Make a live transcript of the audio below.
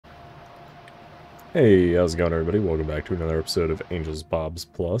Hey, how's it going, everybody? Welcome back to another episode of AngelsBobs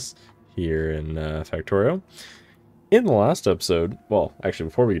Plus here in Factorio. In the last episode, well, actually,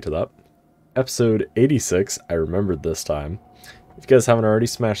 before we get to that, episode 86, I remembered this time. If you guys haven't already,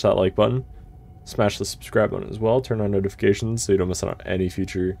 smash that like button, smash the subscribe button as well, turn on notifications so you don't miss out on any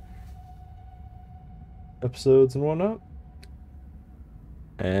future episodes and whatnot.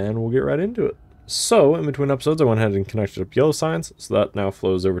 And we'll get right into it. So, in between episodes, I went ahead and connected up yellow science, so that now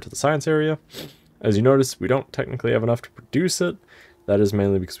flows over to the science area. As you notice, we don't technically have enough to produce it. That is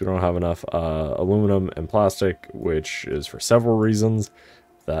mainly because we don't have enough aluminum and plastic, which is for several reasons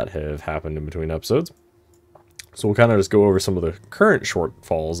that have happened in between episodes. So we'll kind of just go over some of the current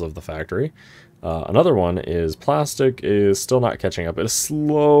shortfalls of the factory. Another one is plastic is still not catching up. It is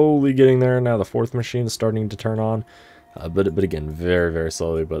slowly getting there. Now the fourth machine is starting to turn on. But again, very, very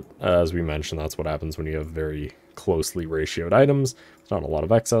slowly. But as we mentioned, that's what happens when you have very closely ratioed items. There's not a lot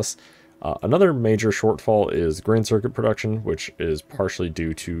of excess. Another major shortfall is grain circuit production, which is partially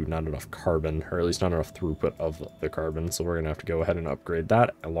due to not enough carbon, or at least not enough throughput of the carbon. So we're going to have to go ahead and upgrade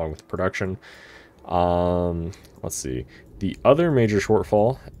that along with production. Let's see. The other major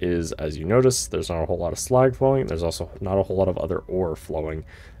shortfall is, as you notice, there's not a whole lot of slag flowing. There's also not a whole lot of other ore flowing.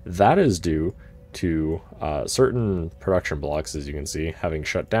 That is due to certain production blocks, as you can see, having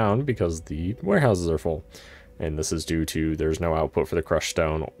shut down because the warehouses are full. And this is due to there's no output for the crushed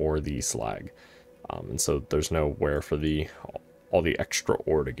stone or the slag. And so there's nowhere for all the extra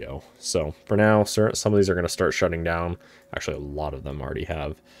ore to go. So for now, some of these are going to start shutting down. Actually, a lot of them already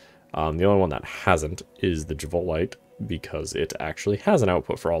have. The only one that hasn't is the Javolite, because it actually has an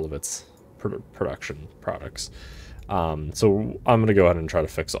output for all of its production products. So I'm going to go ahead and try to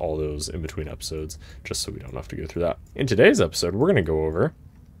fix all those in between episodes, just so we don't have to go through that. In today's episode, we're going to go over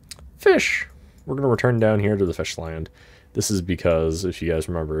fish. We're going to return down here to the fish land. This is because, if you guys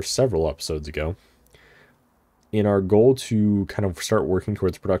remember several episodes ago, in our goal to kind of start working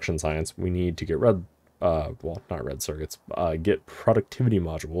towards production science, we need to get well, not red circuits, get productivity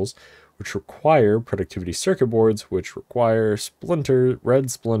modules, which require productivity circuit boards, which require red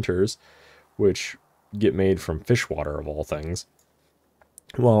splinters, which get made from fish water of all things.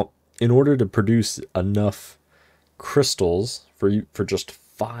 Well, in order to produce enough crystals for just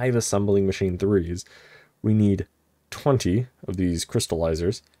 5 assembling machine 3s, we need 20 of these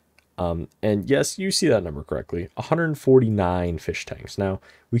crystallizers. And yes, you see that number correctly, 149 fish tanks. Now,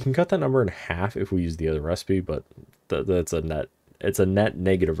 we can cut that number in half if we use the other recipe, but it's a net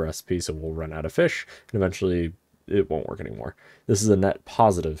negative recipe, so we'll run out of fish, and eventually it won't work anymore. This is a net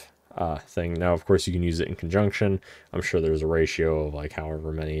positive thing. Now, of course, you can use it in conjunction. I'm sure there's a ratio of like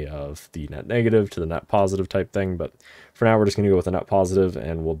however many of the net negative to the net positive type thing, but for now we're just going to go with a net positive,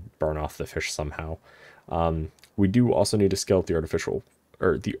 and we'll burn off the fish somehow. We do also need to scale up the artificial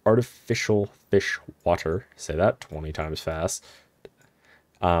fish water. Say that 20 times fast.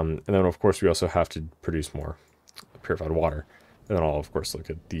 And then of course we also have to produce more purified water. And then I'll of course look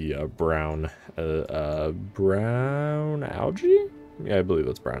at the brown algae. Yeah, I believe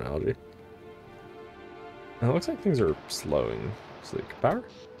that's brown algae. And it looks like things are slowing. So like power?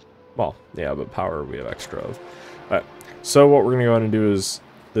 Well, yeah, but power we have extra of. Alright, so what we're going to go ahead and do is,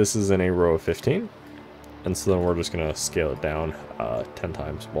 this is in a row of 15. And so then we're just going to scale it down 10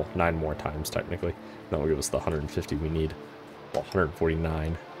 times. Well, 9 more times technically. That will give us the 150 we need. Well,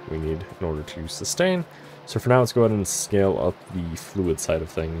 149 we need in order to sustain. So for now, let's go ahead and scale up the fluid side of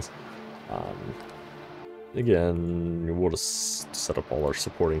things. Again, we'll just set up all our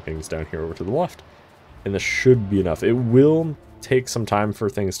supporting things down here over to the left. And this should be enough. It will take some time for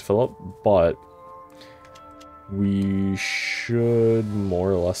things to fill up, but we should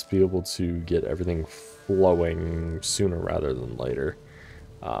more or less be able to get everything flowing sooner rather than later.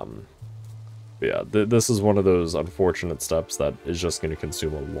 Yeah, this is one of those unfortunate steps that is just going to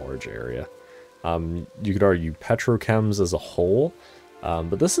consume a large area. You could argue PetroChems as a whole,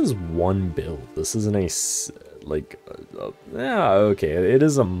 but this is one build. This isn't yeah, okay, it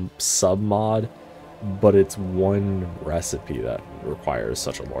is a sub mod, but it's one recipe that requires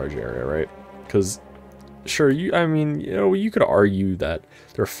such a large area, right? Because sure, you could argue that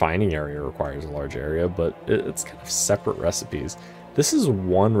the refining area requires a large area, but it's kind of separate recipes. This is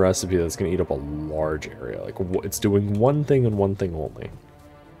one recipe that's going to eat up a large area. Like, it's doing one thing and one thing only.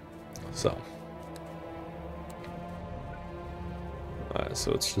 So.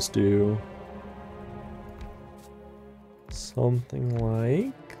 So let's just do something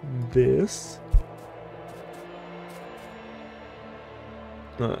like this.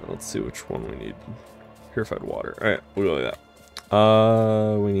 Let's see which one we need. Purified water. Alright, we'll go like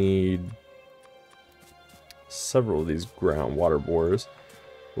that. We need several of these groundwater borers.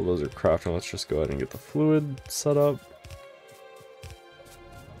 Well, those are crafting. Let's just go ahead and get the fluid set up.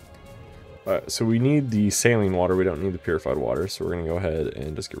 Alright, so we need the saline water. We don't need the purified water, so we're going to go ahead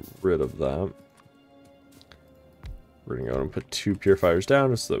and just get rid of that. We're going to go and put 2 purifiers down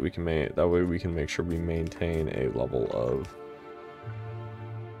just so that we can that way we can make sure we maintain a level of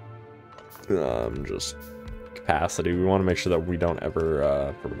just capacity. We want to make sure that we don't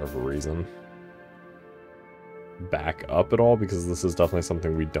ever, for whatever reason, back up at all, because this is definitely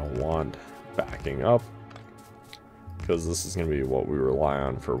something we don't want backing up, because this is going to be what we rely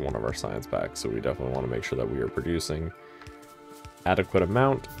on for one of our science packs. So we definitely want to make sure that we are producing adequate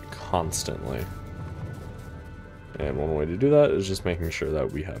amount constantly. And one way to do that is just making sure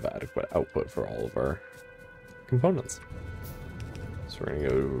that we have adequate output for all of our components. So we're going to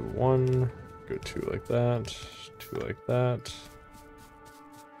go 1, go 2 like that, 2 like that.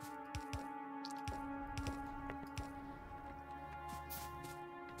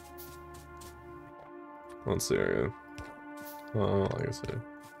 Let's see. Like I said,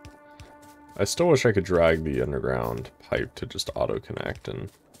 I still wish I could drag the underground pipe to just auto connect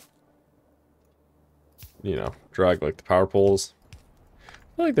and, you know, drag like the power poles.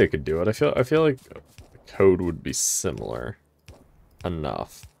 I feel like they could do it. I feel like the code would be similar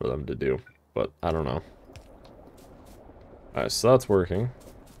enough for them to do, but I don't know. Alright, so that's working.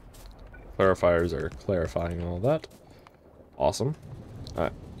 Clarifiers are clarifying all that. Awesome.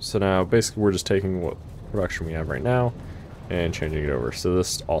 Alright, so now basically we're just taking what production we have right now and changing it over. So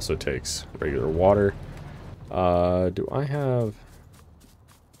this also takes regular water. Do I have...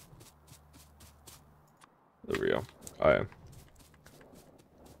 There we go.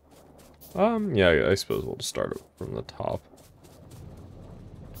 Yeah, I suppose we'll just start it from the top.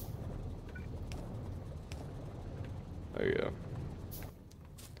 There you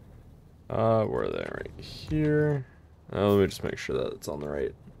go. Where are they? Right here. Let me just make sure that it's on the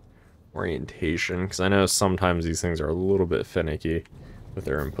right orientation, because I know sometimes these things are a little bit finicky with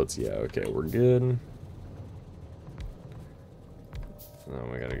their inputs. Yeah, okay, we're good. And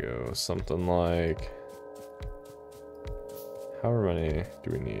then we gotta go something like... However many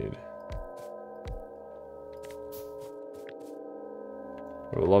do we need?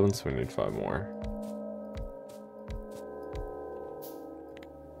 We have 11, so we need 5 more.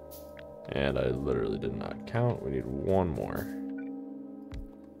 And I literally did not count. We need 1 more.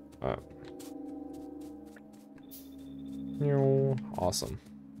 Awesome.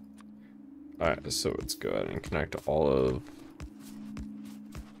 Alright, so let's go ahead and connect all of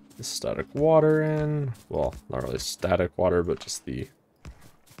the static water in. Well, not really static water, but just the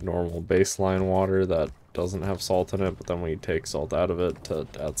normal baseline water that doesn't have salt in it, but then we take salt out of it to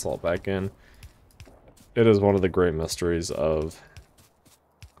add salt back in. It is one of the great mysteries of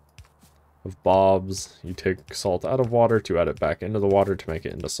Bobs. You take salt out of water to add it back into the water to make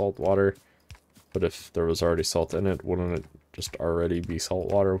it into salt water. But if there was already salt in it, wouldn't it just already be salt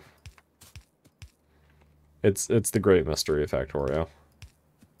water? It's the great mystery of Factorio.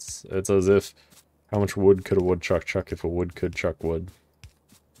 It's as if, how much wood could a woodchuck chuck if a wood could chuck wood?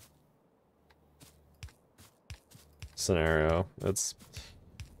 Scenario. It's,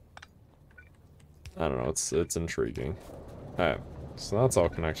 I don't know, it's intriguing. Alright, so that's all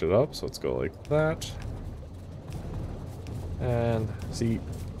connected up, so let's go like that. And, see,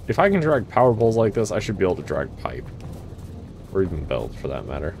 if I can drag power poles like this, I should be able to drag pipe. Or even belt, for that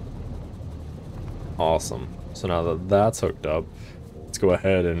matter. Awesome. So now that that's hooked up, let's go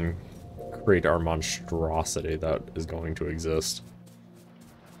ahead and create our monstrosity that is going to exist.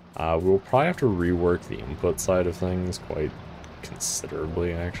 We'll probably have to rework the input side of things quite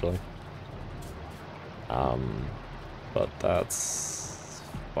considerably, actually. But that's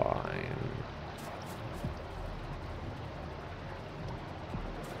fine.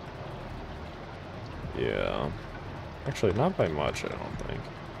 Yeah. Actually, not by much, I don't think.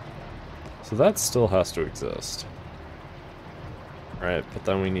 So that still has to exist. Right, but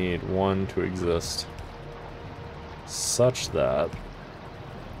then we need 1 to exist such that...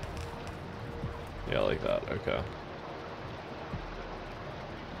 Yeah, like that, okay.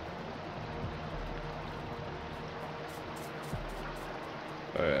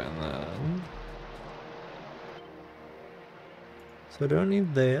 Okay, and then... So I don't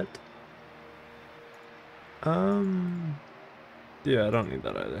need that. Yeah, I don't need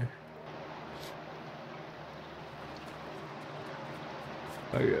that either.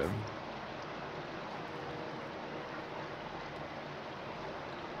 Okay.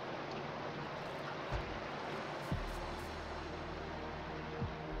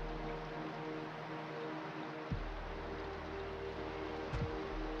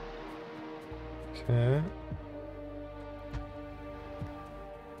 Okay.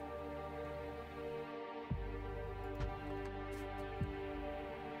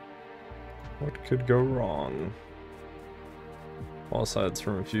 What could go wrong? All aside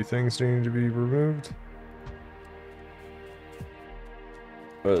from a few things needing to be removed.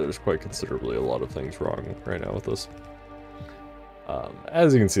 But there's quite considerably a lot of things wrong right now with this.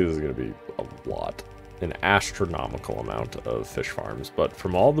 As you can see, this is going to be a lot, an astronomical amount of fish farms. But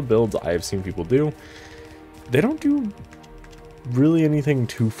from all the builds I've seen people do, they don't do really anything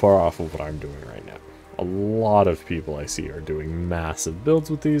too far off of what I'm doing right now. A lot of people I see are doing massive builds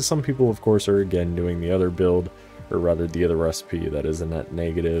with these. Some people, of course, are again doing the other build, or rather the other recipe that is a net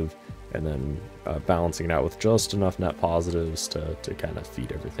negative, and then balancing it out with just enough net positives to kind of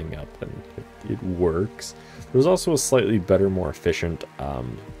feed everything up, and it works. There's also a slightly better, more efficient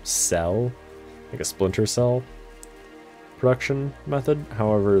cell, like a splinter cell production method.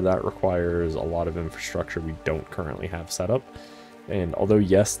 However, that requires a lot of infrastructure we don't currently have set up. And although,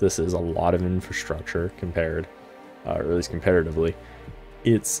 yes, this is a lot of infrastructure compared, or at least comparatively,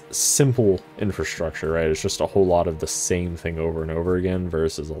 it's simple infrastructure, right? It's just a whole lot of the same thing over and over again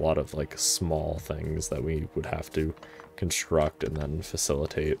versus a lot of like small things that we would have to construct and then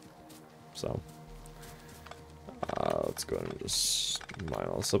facilitate. So let's go ahead and just mine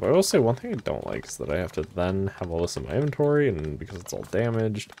all this up. I will say one thing I don't like is that I have to then have all this in my inventory, and because it's all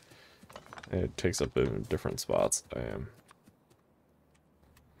damaged, it takes up in different spots.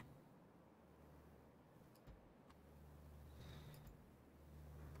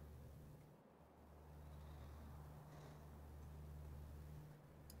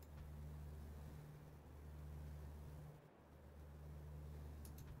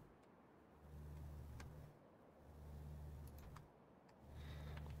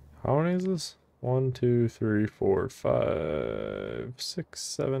 How many is this? 1, 2, 3, 4, 5, 6,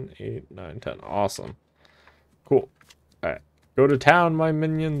 7, 8, 9, 10. Awesome. Cool. Alright. Go to town, my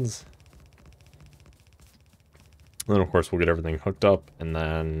minions. And then, of course, we'll get everything hooked up, and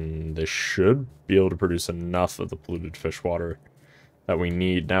then this should be able to produce enough of the polluted fish water that we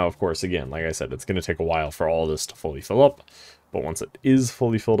need. Now, of course, again, like I said, it's going to take a while for all this to fully fill up. But once it is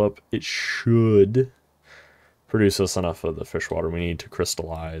fully filled up, it should produce us enough of the fish water we need to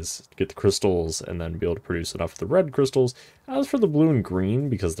crystallize, get the crystals, and then be able to produce enough of the red crystals. As for the blue and green,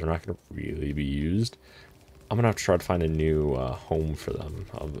 because they're not going to really be used, I'm going to have to try to find a new home for them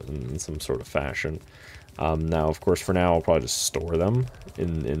in some sort of fashion. Now, of course, for now, I'll probably just store them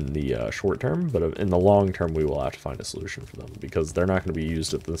in the short term, but in the long term, we will have to find a solution for them, because they're not going to be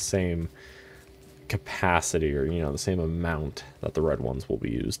used at the same capacity or, the same amount that the red ones will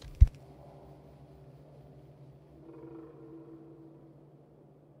be used.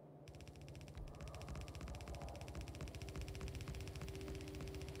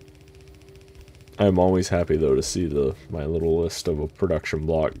 I'm always happy, though, to see my little list of a production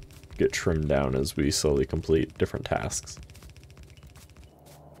block get trimmed down as we slowly complete different tasks.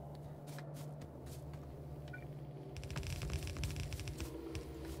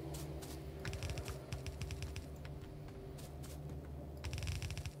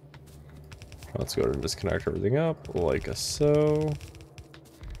 Let's go ahead and disconnect everything up, like so.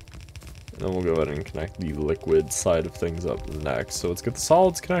 And then we'll go ahead and connect the liquid side of things up next. So let's get the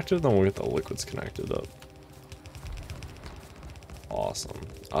solids connected, then we'll get the liquids connected up. Awesome.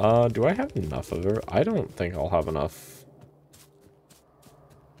 Do I have enough of it? I don't think I'll have enough.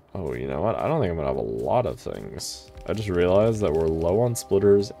 Oh, you know what? I don't think I'm gonna have a lot of things. I just realized that we're low on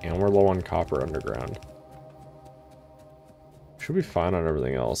splitters and we're low on copper underground. Should be fine on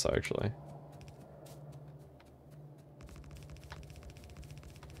everything else, actually.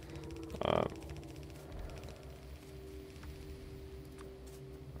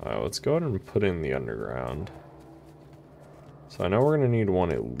 Let's go ahead and put in the underground. So I know we're going to need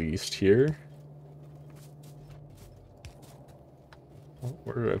one at least here. Oh,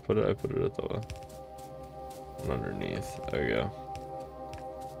 where did I put it? I put it at the one underneath. There we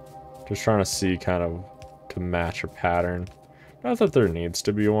go. Just trying to see kind of to match a pattern. Not that there needs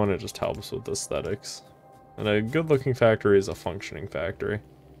to be one, it just helps with aesthetics. And a good looking factory is a functioning factory.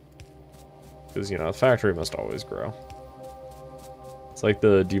 Because, the factory must always grow. It's like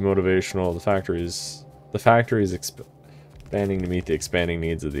the demotivational, the factory is expanding to meet the expanding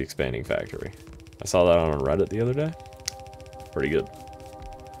needs of the expanding factory. I saw that on Reddit the other day. Pretty good.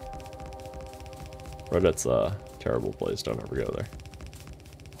 Reddit's a terrible place, don't ever go there.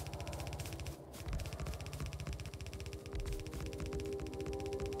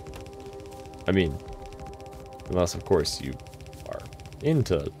 I mean, unless of course you are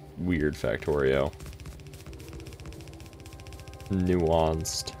into weird Factorio.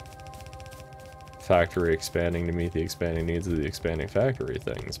 Nuanced factory expanding to meet the expanding needs of the expanding factory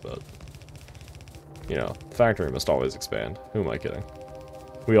things, but the factory must always expand. Who am I kidding?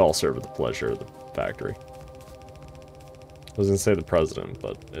 We all serve at the pleasure of the factory. I was gonna say the president,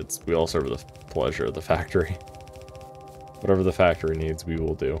 but we all serve at the pleasure of the factory. Whatever the factory needs, we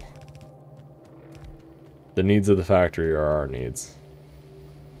will do. The needs of the factory are our needs.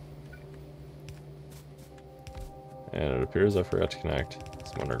 And it appears I forgot to connect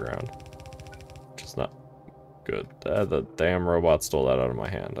some underground, which is not good. The damn robot stole that out of my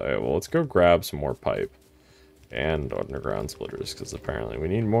hand. Alright, well, let's go grab some more pipe and underground splitters, because apparently we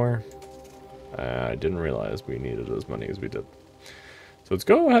need more. I didn't realize we needed as many as we did. So let's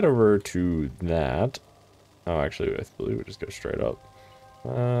go head over to that. Oh, actually, I believe we just go straight up.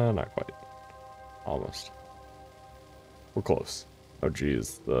 Not quite. Almost. We're close. Oh,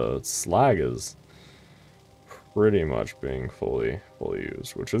 geez. The slag is pretty much being fully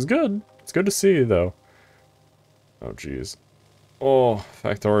used, which is good. It's good to see, though. Oh, geez. Oh,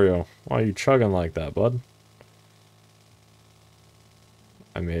 Factorio. Why are you chugging like that, bud?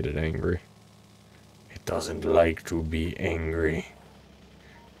 I made it angry. It doesn't like to be angry.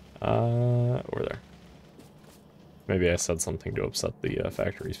 We're there. Maybe I said something to upset the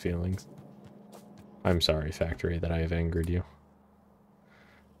factory's feelings. I'm sorry, factory, that I have angered you.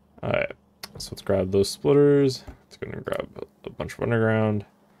 Alright, so let's grab those splitters. Let's go and grab a bunch of underground.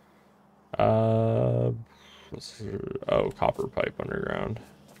 Oh, copper pipe underground.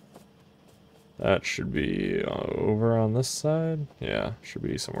 That should be over on this side. Yeah, should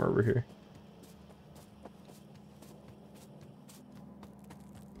be somewhere over here.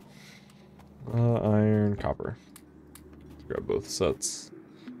 Iron, copper. Let's grab both sets.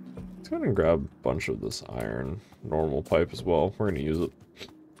 Let's go ahead and grab a bunch of this iron normal pipe as well. We're going to use it.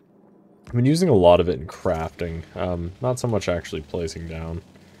 I've been using a lot of it in crafting. Not so much actually placing down,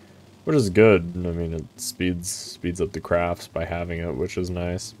 which is good. I mean, it speeds up the crafts by having it, which is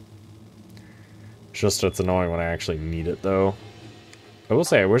nice. Just it's annoying when I actually need it, though. I will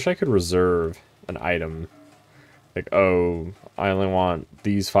say, I wish I could reserve an item. Like, oh, I only want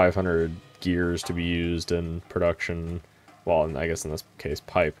these 500 gears to be used in production. Well, I guess in this case,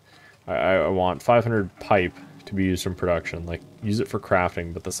 pipe. I want 500 pipe to be used in production. Like, use it for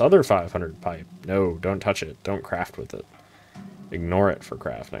crafting, but this other 500 pipe, no, don't touch it. Don't craft with it. Ignore it for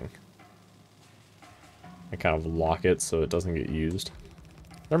crafting. I kind of lock it so it doesn't get used.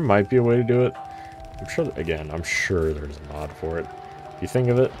 There might be a way to do it. I'm sure, again, I'm sure there's a mod for it. If you think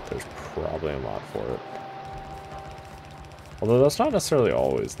of it, there's probably a mod for it. Although that's not necessarily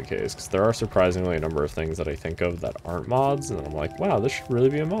always the case, because there are surprisingly a number of things that I think of that aren't mods, and I'm like, wow, this should really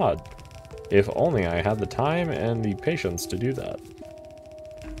be a mod. If only I had the time and the patience to do that.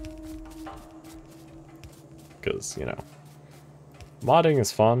 Because, you know, modding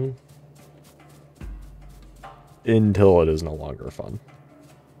is fun until it is no longer fun.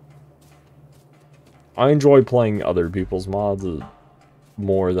 I enjoy playing other people's mods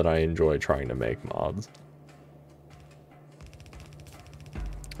more than I enjoy trying to make mods.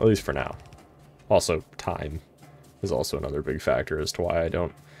 At least for now. Also, time is also another big factor as to why I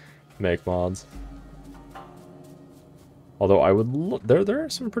don't make mods. Although I would look, there are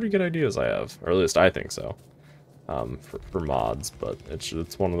some pretty good ideas I have, or at least I think so, for mods. But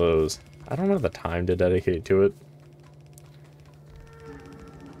it's one of those, I don't have the time to dedicate to it.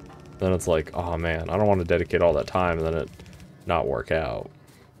 Then it's like, oh man, I don't want to dedicate all that time and then it not work out.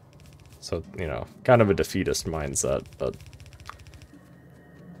 So, you know, kind of a defeatist mindset, but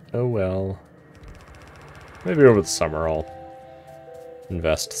oh well. Maybe over the summer I'll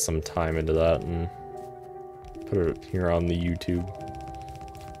invest some time into that and put it here on the YouTube.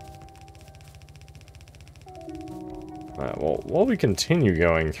 Alright, well, while we continue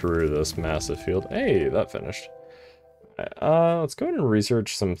going through this massive field... Hey, that finished. Let's go ahead and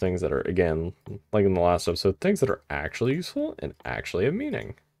research some things that are, again, like in the last episode, things that are actually useful and actually have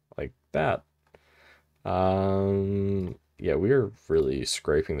meaning. Like that. Yeah, we are really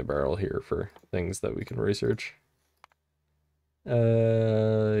scraping the barrel here for things that we can research.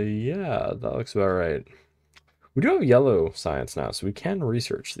 Yeah, that looks about right. We do have yellow science now, so we can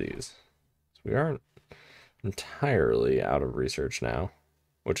research these. So we aren't entirely out of research now,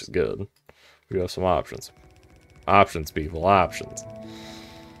 which is good. We do have some options. Options, people, options.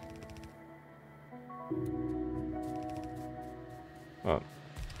 Oh.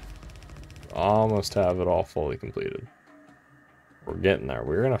 Almost have it all fully completed. We're getting there.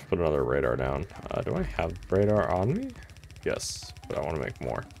 We're gonna have to put another radar down. Do I have radar on me? Yes, but I want to make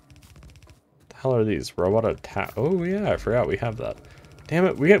more. What the hell are these? Robot attack. Oh yeah, I forgot we have that. Damn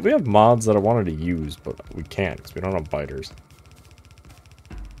it, we have mods that I wanted to use, but we can't because we don't have biters.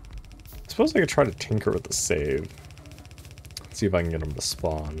 I suppose I could try to tinker with the save. See if I can get them to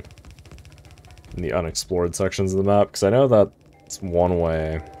spawn in the unexplored sections of the map, because I know that It's one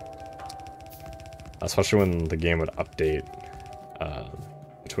way. Especially when the game would update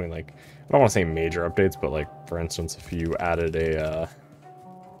between, like, I don't want to say major updates, but, like, for instance, if you added a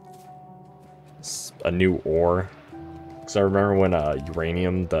new ore. Because I remember when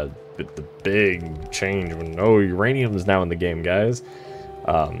uranium, the big change when, oh, uranium is now in the game, guys.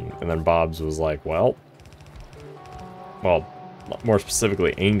 And then Bob's was like, well, more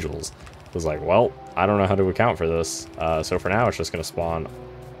specifically, Angels was like, well, I don't know how to account for this. So for now, it's just going to spawn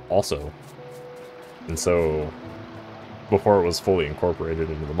also. And so before it was fully incorporated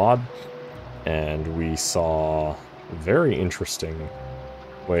into the mod, and we saw very interesting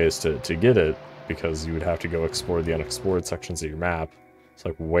ways to get it, because you would have to go explore the unexplored sections of your map. It's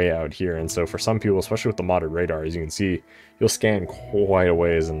like way out here, and so for some people, especially with the modded radar, as you can see, you'll scan quite a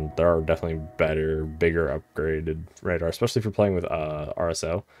ways, and there are definitely better, bigger upgraded radar, especially if you're playing with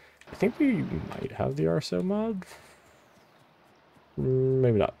RSO. I think we might have the RSO mod.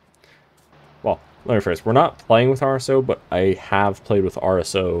 Maybe not. Well, let me phrase. We're not playing with RSO, but I have played with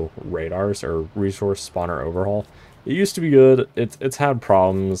RSO radars, or Resource Spawner Overhaul. It used to be good. It's had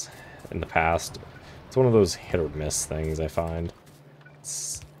problems in the past. It's one of those hit or miss things, I find.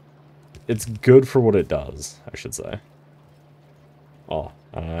 It's good for what it does, I should say. Oh,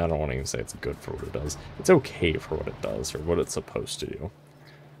 I don't want to even say it's good for what it does. It's okay for what it does, or what it's supposed to do.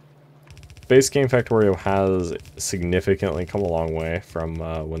 Base game Factorio has significantly come a long way from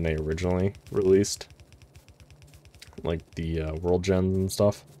when they originally released, like, the world gens and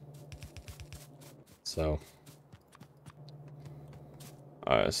stuff. So,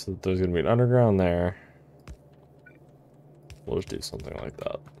 alright, so there's gonna be an underground there. We'll just do something like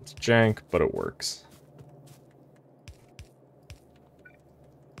that. It's jank, but it works.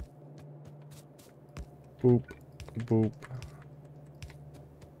 Boop, boop.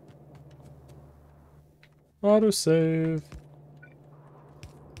 Autosave.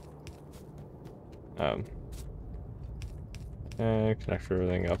 And connect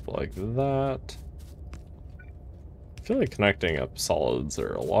everything up like that. I feel like connecting up solids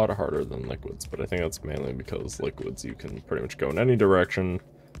are a lot harder than liquids, but I think that's mainly because liquids you can pretty much go in any direction.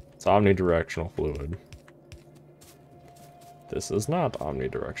 It's omnidirectional fluid. This is not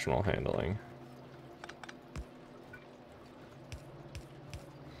omnidirectional handling.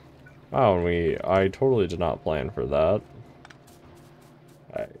 Wow, and I totally did not plan for that.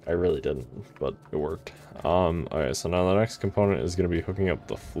 I really didn't, but it worked. Okay, so now the next component is going to be hooking up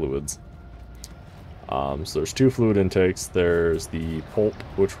the fluids. So there's two fluid intakes. There's the pulp,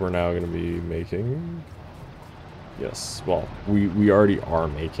 which we're now going to be making. Yes, well, we already are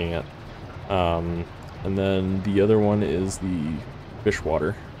making it. And then the other one is the fish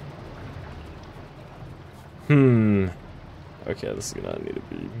water. Okay, this is gonna need to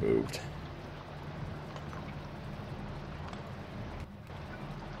be moved.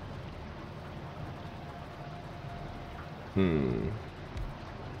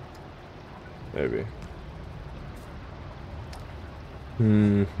 Maybe.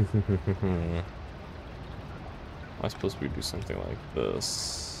 I suppose we do something like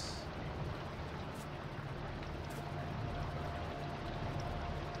this.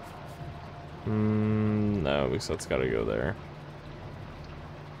 No, because that's gotta go there.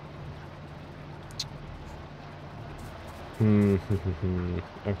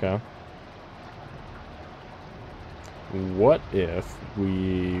 Okay. What if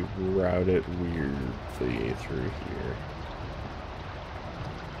we route it weirdly through here?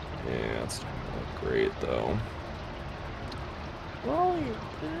 Yeah, it's not gonna look great though. Well,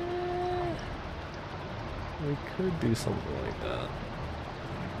 we could do something like that.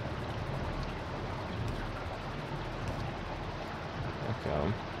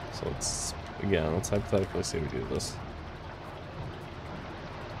 Okay, so let's, again, let's hypothetically say we do this.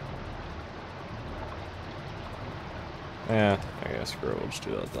 Yeah, I guess screw it, we'll just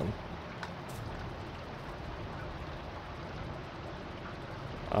do that then.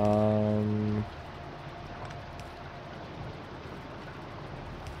 Oh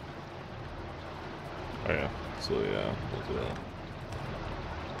yeah, so yeah, we'll do that.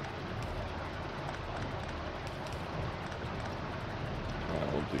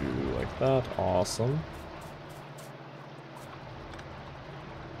 We'll do like that, awesome.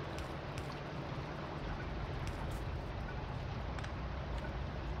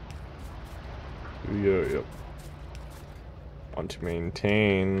 Yep. Want to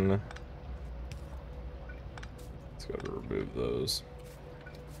maintain. Let's go to remove those.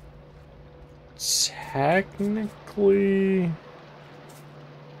 Technically.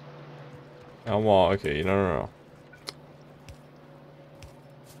 Oh, well, okay, no.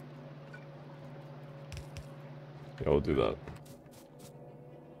 Yeah, we'll do that.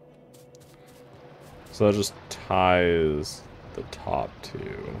 So that just ties the top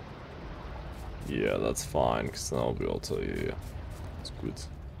two. Yeah, that's fine, because then I'll be able to, yeah, it's good.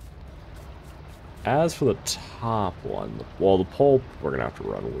 As for the top one, well, the pulp, we're going to have to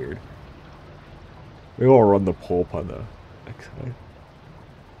run weird. We will run the pulp on the next side.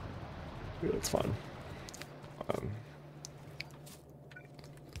 Yeah, that's fine.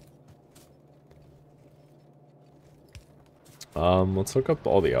 Let's hook up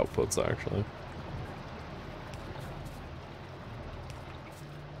all the outputs, actually.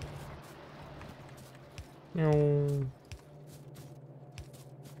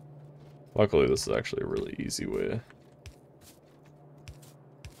 Luckily, this is actually a really easy way.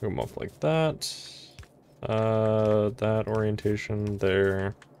 Hook them up like that. That orientation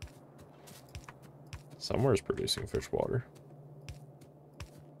there. Somewhere's producing fish water.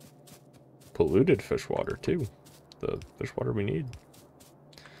 Polluted fish water, too. The fish water we need.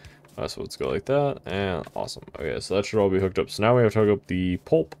 So let's go like that, and awesome. Okay, so that should all be hooked up. So now we have to hook up the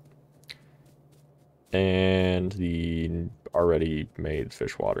pulp and the already made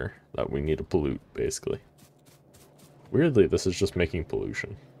fish water that we need to pollute, basically. Weirdly, this is just making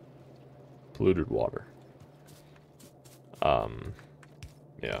pollution. Polluted water.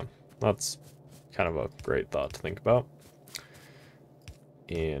 Yeah, that's kind of a great thought to think about.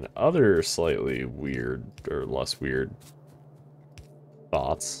 In other slightly weird, or less weird,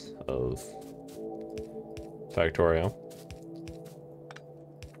 thoughts of Factorio.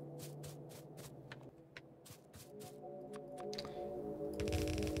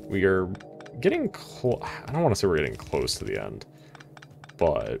 We are getting close. I don't want to say we're getting close to the end,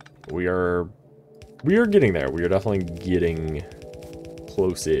 but we are getting there. We are definitely getting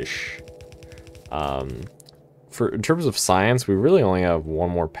close-ish. In terms of science, we really only have one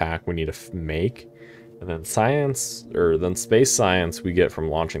more pack we need to make. And then space science we get from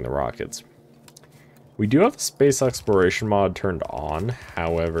launching the rockets. We do have a space exploration mod turned on.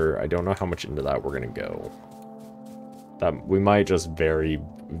 However, I don't know how much into that we're going to go. That we might just very,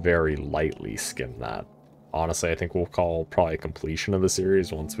 very lightly skim that. Honestly, I think we'll call probably completion of the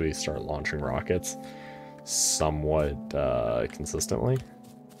series once we start launching rockets somewhat consistently.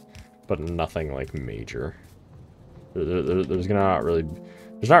 But nothing like major. There's not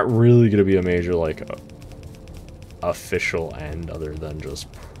really gonna be a major like official end other than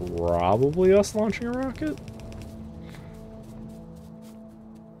just probably us launching a rocket.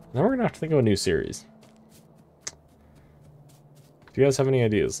 Now we're gonna have to think of a new series. If you guys have any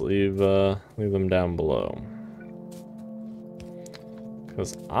ideas, leave them down below.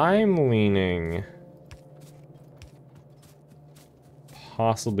 Because I'm leaning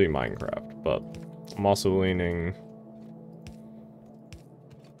possibly Minecraft, but I'm also leaning.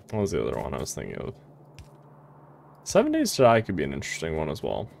 What was the other one I was thinking of? 7 Days to Die could be an interesting one as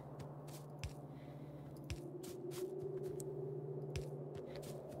well.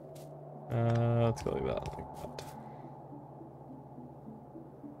 Let's go like that,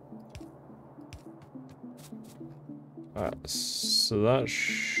 Alright, so that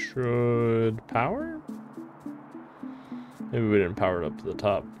should power? Maybe we didn't power it up to the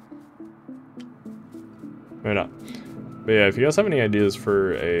top. Maybe not. But yeah, if you guys have any ideas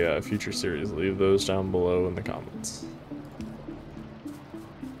for a future series, leave those down below in the comments.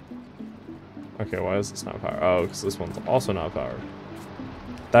 Okay, why is this not powered? Oh, because this one's also not powered.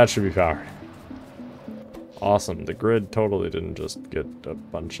 That should be powered. Awesome. The grid totally didn't just get a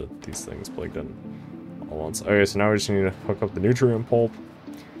bunch of these things plugged in all once. Okay, so now we just need to hook up the nutrient pulp.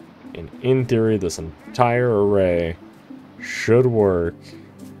 And in theory, this entire array should work.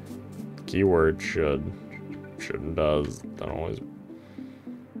 Keyword should. Should and does. Don't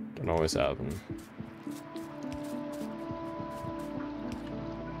always happen.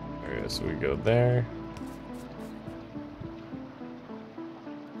 Okay, so we go there.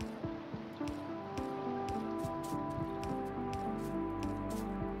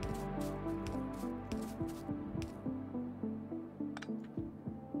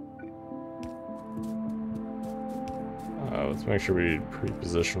 Let's make sure we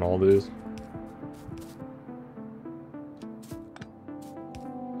pre-position all these.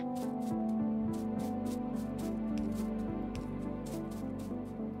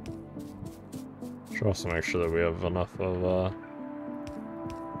 Should also make sure that we have enough of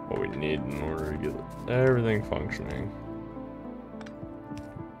what we need in order to get everything functioning.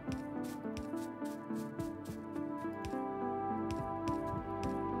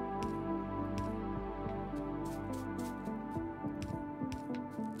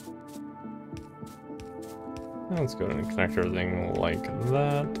 Let's go ahead and connect everything like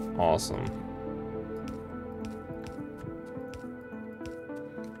that. Awesome.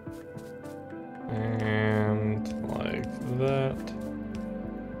 And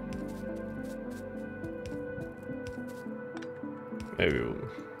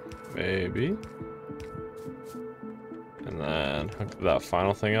Maybe. And then hook that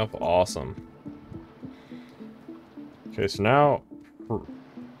final thing up. Awesome. Okay, so now,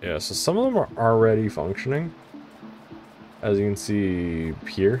 yeah, so some of them are already functioning. As you can see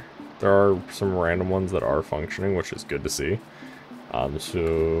here, there are some random ones that are functioning, which is good to see.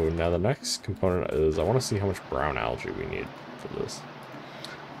 So now the next component is I want to see how much brown algae we need for this.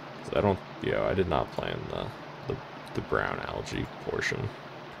 I did not plan the brown algae portion.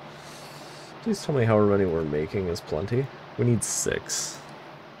 Please tell me however many we're making is plenty. We need 6.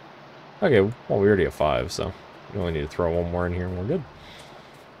 Okay, well we already have 5, so we only need to throw one more in here and we're good.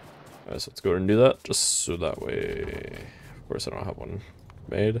 Alright, so let's go ahead and do that, just so that way... Of course I don't have one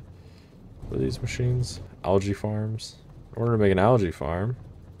made for these machines. Algae farms. In order to make an algae farm,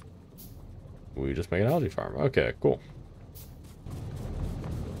 we just make an algae farm. Okay, cool.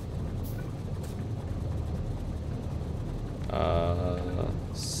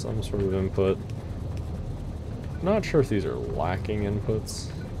 Some sort of input. Not sure if these are lacking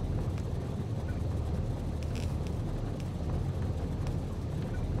inputs.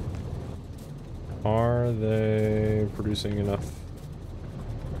 Are they producing enough?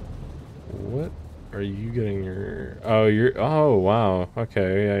 What are you getting your... Oh, wow.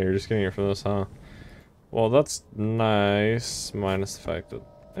 Okay, yeah, you're just getting it from this, huh? Well, that's nice, minus the fact that...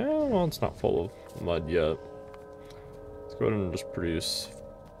 well, it's not full of mud yet. Let's go ahead and just produce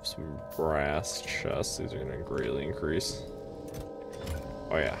some brass chests. These are going to greatly increase.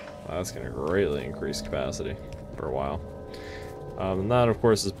 Oh yeah, that's going to greatly increase capacity for a while. And that, of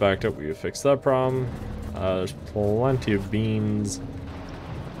course, is backed up. We fixed that problem. There's plenty of beans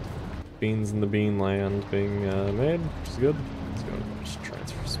in the bean land being made, which is good. Let's go and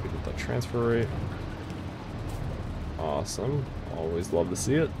just speed up that transfer rate. Awesome. Always love to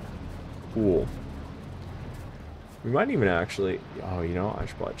see it. Cool. We might even actually... Oh, you know, I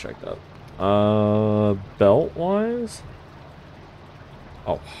should probably check that. Belt-wise?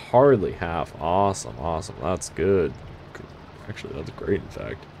 Oh, hardly half. Awesome, awesome. That's good. Actually, that's great, in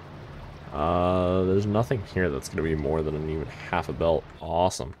fact. There's nothing here that's going to be more than even half a belt.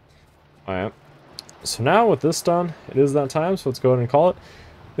 Awesome. Alright. So now, with this done, it is that time, so let's go ahead and call it.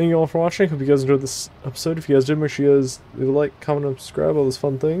 Thank you all for watching. Hope you guys enjoyed this episode. If you guys did, make sure you guys leave a like, comment, and subscribe. All those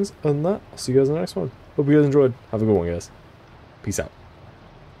fun things. Other than that, I'll see you guys in the next one. Hope you guys enjoyed. Have a good one, guys. Peace out.